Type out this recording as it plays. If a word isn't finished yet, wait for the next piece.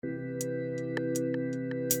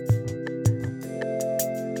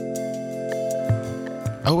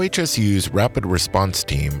OHSU's Rapid Response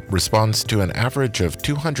Team responds to an average of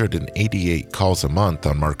 288 calls a month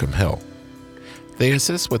on Markham Hill. They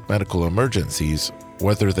assist with medical emergencies,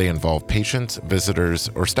 whether they involve patients, visitors,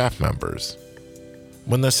 or staff members.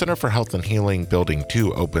 When the Center for Health and Healing Building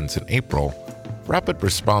 2 opens in April, rapid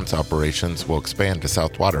response operations will expand to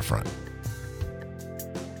South Waterfront.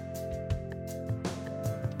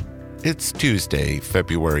 It's Tuesday,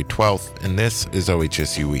 February 12th, and this is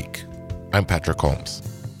OHSU Week. I'm Patrick Holmes.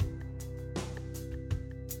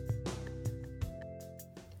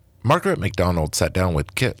 Margaret McDonald sat down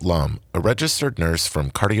with Kit Lum, a registered nurse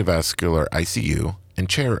from Cardiovascular ICU and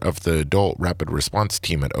chair of the Adult Rapid Response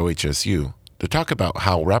Team at OHSU, to talk about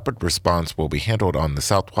how rapid response will be handled on the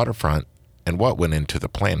South Waterfront and what went into the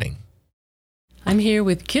planning. I'm here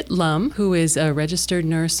with Kit Lum, who is a registered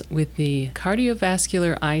nurse with the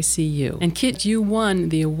Cardiovascular ICU. And Kit, you won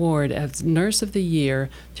the award as Nurse of the Year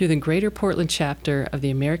through the Greater Portland chapter of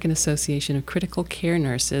the American Association of Critical Care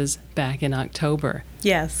Nurses back in October.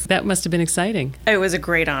 Yes. That must have been exciting. It was a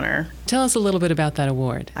great honor. Tell us a little bit about that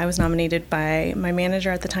award. I was nominated by my manager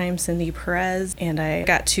at the time, Cindy Perez, and I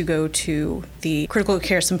got to go to the Critical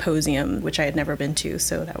Care Symposium, which I had never been to,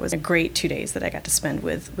 so that was a great 2 days that I got to spend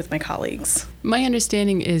with my colleagues. My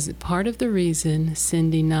understanding is part of the reason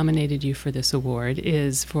Cindy nominated you for this award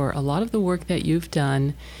is for a lot of the work that you've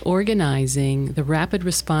done organizing the rapid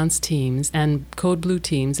response teams and Code Blue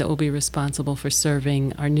teams that will be responsible for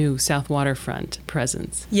serving our new South Waterfront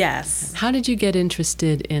presence. Yes. How did you get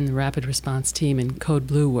interested in the rapid response team and Code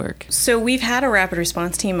Blue work? So we've had a rapid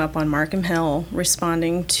response team up on Markham Hill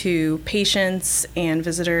responding to patients and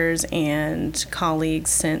visitors and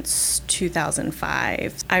colleagues since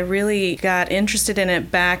 2005. I really got interested in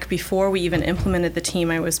it back before we even implemented the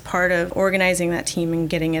team. I was part of organizing that team and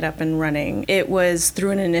getting it up and running. It was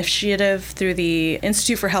through an initiative through the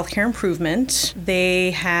Institute for Healthcare Improvement.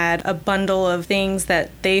 They had a bundle of things that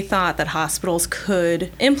they thought that hospitals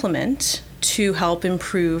could implement to help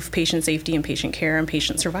improve patient safety and patient care and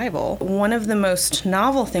patient survival. One of the most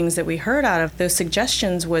novel things that we heard out of those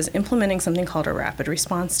suggestions was implementing something called a rapid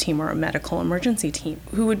response team or a medical emergency team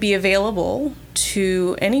who would be available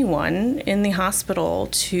to anyone in the hospital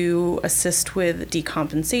to assist with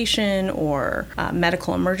decompensation or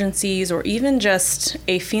medical emergencies, or even just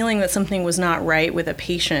a feeling that something was not right with a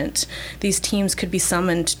patient. These teams could be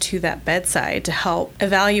summoned to that bedside to help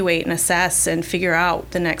evaluate and assess and figure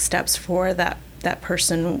out the next steps for that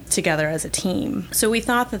person together as a team. So we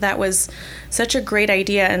thought that was such a great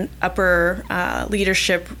idea, and upper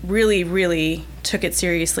leadership really took it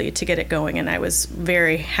seriously to get it going, and I was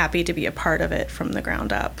very happy to be a part of it from the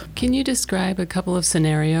ground up. Can you describe a couple of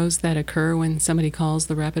scenarios that occur when somebody calls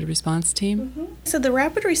the rapid response team? Mm-hmm. So the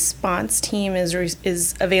rapid response team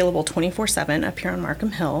is available 24/7 up here on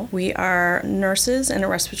Markham Hill. We are nurses and a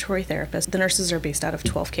respiratory therapist. The nurses are based out of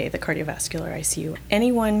 12K, the cardiovascular ICU.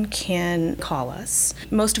 Anyone can call us.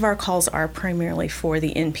 Most of our calls are primarily for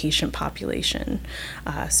the inpatient population,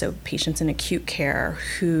 so patients in acute care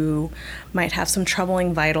who might have some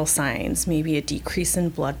troubling vital signs, maybe a decrease in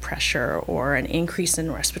blood pressure or an increase in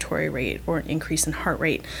respiratory rate or an increase in heart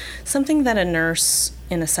rate, something that a nurse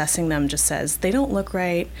in assessing them just says, they don't look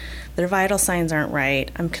right, their vital signs aren't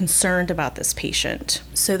right, I'm concerned about this patient.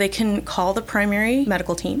 So they can call the primary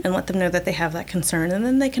medical team and let them know that they have that concern, and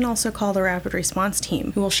then they can also call the rapid response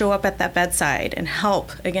team who will show up at that bedside and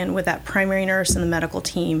help, again, with that primary nurse and the medical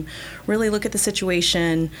team, really look at the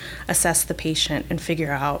situation, assess the patient, and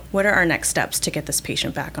figure out what are our next steps to get this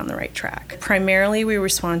patient back on the right track. Primarily, we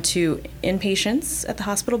respond to inpatients at the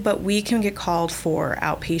hospital, but we can get called for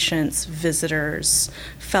outpatients, visitors,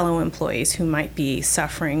 fellow employees who might be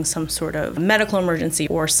suffering some sort of medical emergency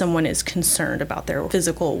or someone is concerned about their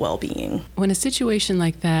physical well-being. When a situation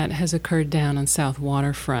like that has occurred down on South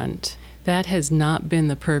Waterfront, that has not been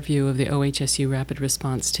the purview of the OHSU Rapid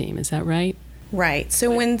Response Team, is that right? Right. So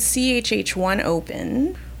when CHH1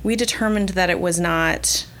 opened, we determined that it was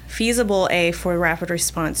not feasible, for rapid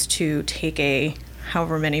response to take a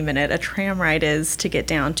however many minute a tram ride is to get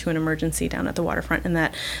down to an emergency down at the waterfront, and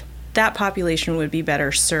that population would be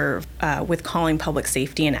better served with calling public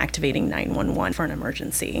safety and activating 911 for an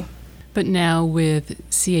emergency. But now with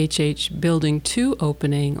CHH Building 2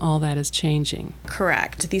 opening, all that is changing.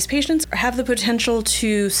 Correct. These patients have the potential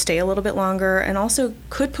to stay a little bit longer and also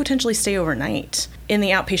could potentially stay overnight in the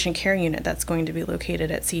outpatient care unit that's going to be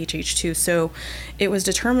located at CHH2. So it was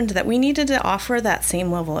determined that we needed to offer that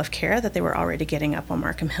same level of care that they were already getting up on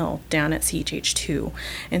Markham Hill down at CHH2.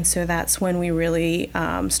 And so that's when we really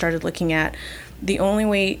started looking at the only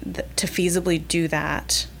way to feasibly do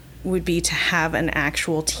that would be to have an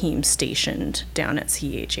actual team stationed down at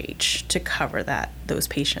CHH to cover those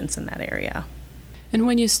patients in that area. And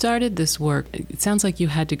when you started this work, it sounds like you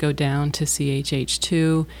had to go down to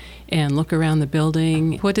CHH2 and look around the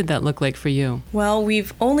building. What did that look like for you? Well,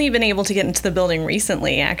 we've only been able to get into the building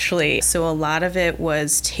recently, actually. So a lot of it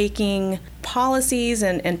was taking policies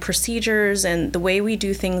and procedures and the way we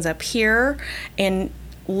do things up here and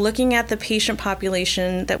looking at the patient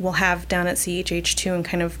population that we'll have down at CHH2 and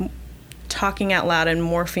kind of talking out loud and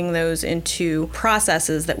morphing those into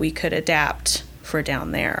processes that we could adapt for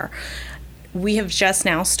down there. We have just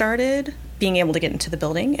now started being able to get into the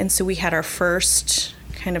building, and so we had our first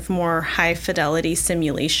kind of more high fidelity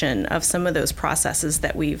simulation of some of those processes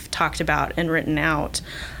that we've talked about and written out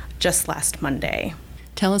just last Monday.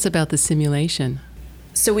 Tell us about the simulation.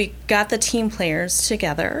 So we got the team players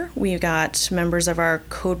together. We got members of our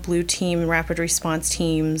Code Blue team, rapid response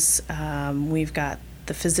teams. We've got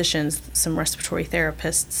the physicians, some respiratory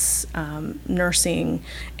therapists, nursing,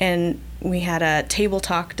 and we had a table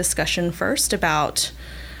talk discussion first about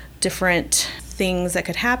different things that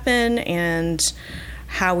could happen and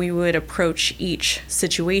how we would approach each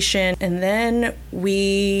situation. And then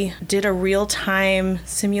we did a real-time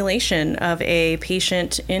simulation of a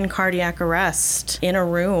patient in cardiac arrest in a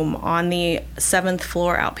room on the 7th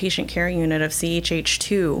floor outpatient care unit of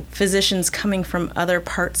CHH2. Physicians coming from other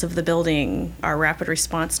parts of the building, our rapid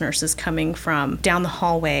response nurses coming from down the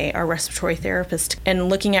hallway, our respiratory therapist, and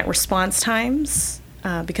looking at response times.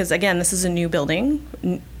 Because again, this is a new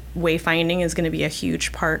building. Wayfinding is going to be a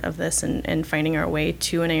huge part of this and finding our way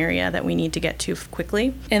to an area that we need to get to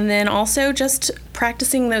quickly. And then also just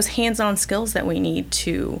practicing those hands-on skills that we need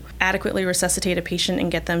to adequately resuscitate a patient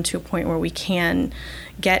and get them to a point where we can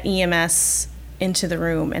get EMS into the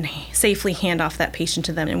room and safely hand off that patient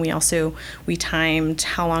to them. And we timed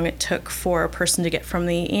how long it took for a person to get from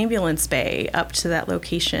the ambulance bay up to that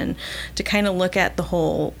location to kind of look at the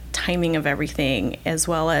whole timing of everything, as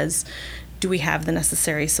well as do we have the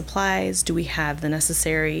necessary supplies? Do we have the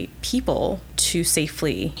necessary people to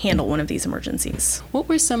safely handle one of these emergencies? What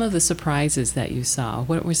were some of the surprises that you saw?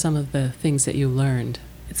 What were some of the things that you learned?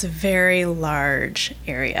 It's a very large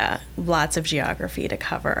area, lots of geography to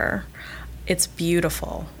cover. It's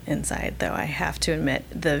beautiful inside, though, I have to admit.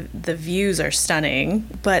 The views are stunning,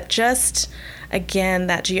 but just, again,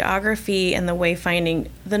 that geography and the wayfinding.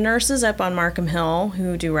 The nurses up on Markham Hill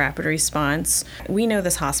who do rapid response, we know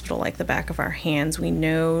this hospital like the back of our hands. We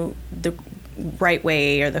know the right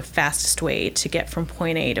way or the fastest way to get from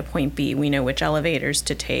point A to point B. We know which elevators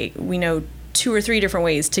to take. We know 2 or 3 different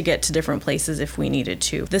ways to get to different places if we needed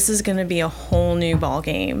to. This is going to be a whole new ball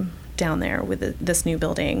game down there with this new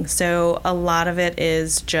building. So a lot of it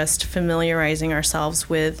is just familiarizing ourselves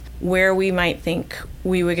with where we might think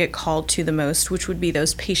we would get called to the most, which would be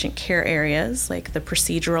those patient care areas, like the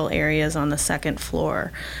procedural areas on the 2nd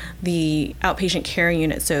floor, the outpatient care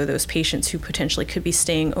unit, so those patients who potentially could be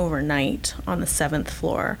staying overnight on the 7th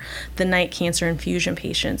floor, the night cancer infusion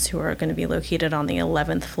patients who are going to be located on the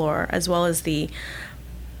 11th floor, as well as the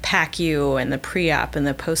PACU and the pre-op and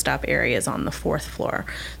the post-op areas on the 4th floor.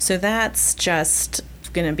 So that's just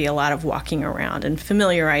going to be a lot of walking around and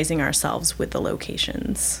familiarizing ourselves with the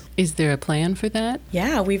locations. Is there a plan for that?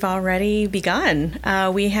 Yeah, we've already begun.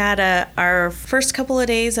 We had our first couple of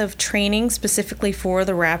days of training specifically for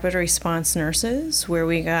the rapid response nurses, where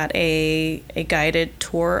we got a guided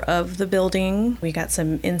tour of the building. We got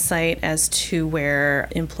some insight as to where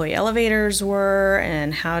employee elevators were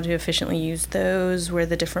and how to efficiently use those, where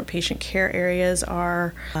the different patient care areas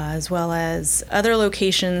are, as well as other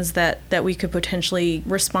locations that we could potentially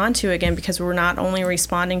respond to, again, because we're not only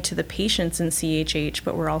responding to the patients in CHH,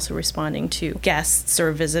 but we're also responding to guests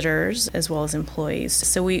or visitors as well as employees.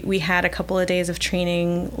 So we had a couple of days of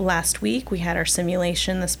training last week. We had our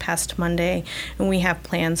simulation this past Monday, and we have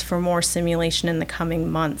plans for more simulation in the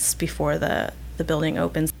coming months before the building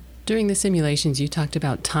opens. During the simulations, you talked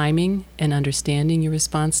about timing and understanding your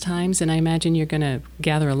response times, and I imagine you're going to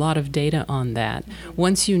gather a lot of data on that.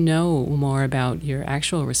 Once you know more about your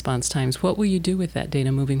actual response times, what will you do with that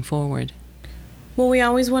data moving forward? Well, we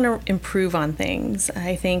always want to improve on things.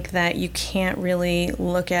 I think that you can't really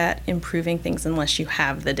look at improving things unless you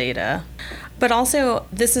have the data. But also,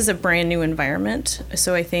 this is a brand new environment,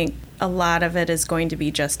 so I think a lot of it is going to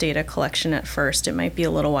be just data collection at first. It might be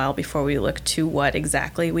a little while before we look to what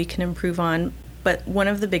exactly we can improve on. But one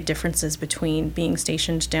of the big differences between being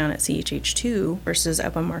stationed down at CHH2 versus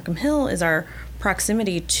up on Markham Hill is our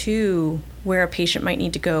proximity to where a patient might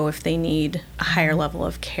need to go if they need a higher level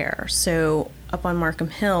of care. So up on Markham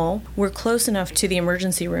Hill, we're close enough to the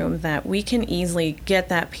emergency room that we can easily get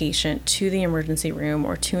that patient to the emergency room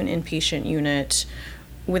or to an inpatient unit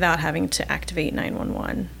without having to activate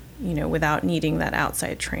 911, without needing that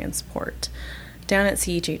outside transport. Down at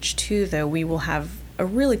CHH2, though, we will have a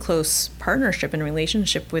really close partnership and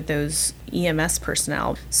relationship with those EMS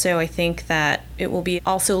personnel. So I think that it will be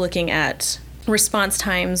also looking at response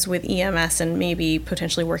times with EMS and maybe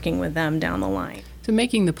potentially working with them down the line. So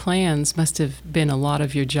making the plans must have been a lot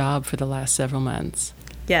of your job for the last several months.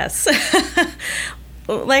 Yes.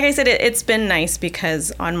 Like I said, it's been nice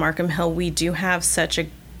because on Markham Hill, we do have such a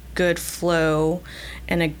good flow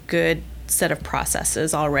and a good set of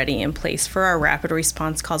processes already in place for our rapid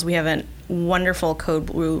response calls. We have a wonderful Code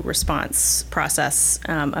Blue response process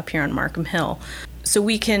up here on Markham Hill. So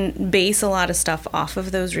we can base a lot of stuff off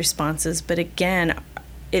of those responses, but again,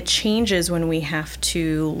 it changes when we have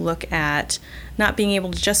to look at not being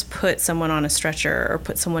able to just put someone on a stretcher or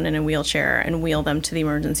put someone in a wheelchair and wheel them to the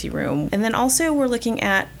emergency room. And then also we're looking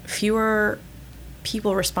at fewer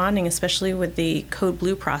people responding, especially with the Code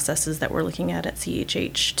Blue processes that we're looking at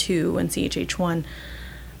CHH2 and CHH1.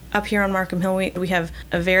 Up here on Markham Hill, we have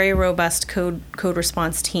a very robust code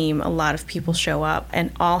response team. A lot of people show up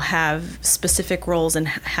and all have specific roles and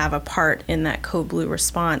have a part in that Code Blue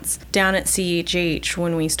response. Down at CHH,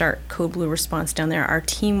 when we start Code Blue response down there, our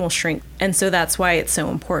team will shrink. And so that's why it's so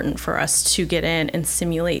important for us to get in and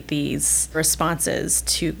simulate these responses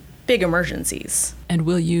to big emergencies. And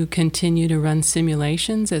will you continue to run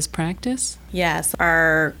simulations as practice? Yes.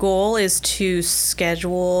 Our goal is to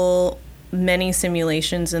schedule many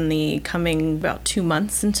simulations in the coming about 2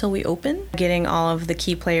 months until we open, getting all of the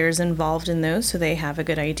key players involved in those so they have a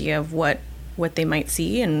good idea of what they might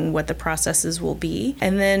see and what the processes will be.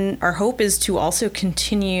 And then our hope is to also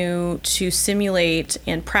continue to simulate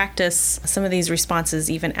and practice some of these responses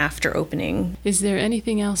even after opening. Is there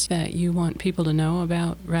anything else that you want people to know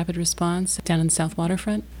about rapid response down in South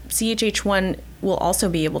Waterfront? CHH1 will also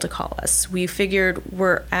be able to call us. We figured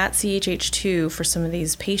we're at CHH2 for some of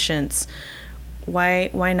these patients. Why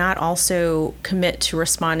not also commit to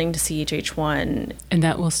responding to CHH1? And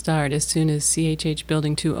that will start as soon as CHH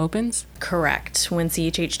Building 2 opens? Correct. When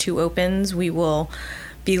CHH2 opens, we will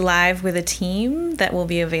be live with a team that will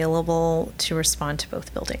be available to respond to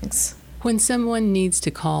both buildings. When someone needs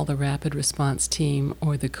to call the rapid response team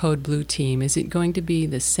or the Code Blue team, is it going to be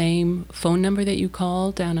the same phone number that you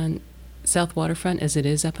call down on South Waterfront as it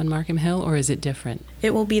is up on Markham Hill, or is it different?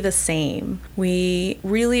 It will be the same. We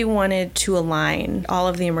really wanted to align all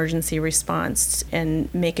of the emergency response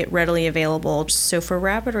and make it readily available. So for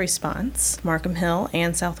rapid response, Markham Hill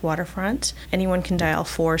and South Waterfront, anyone can dial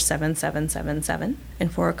 47777.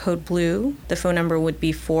 And for a Code Blue, the phone number would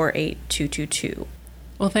be 48222.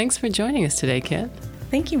 Well, thanks for joining us today, Kit.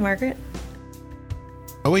 Thank you, Margaret.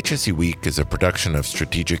 OHSU Week is a production of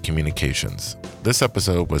Strategic Communications. This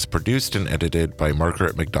episode was produced and edited by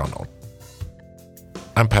Margaret McDonald.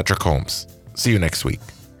 I'm Patrick Holmes. See you next week.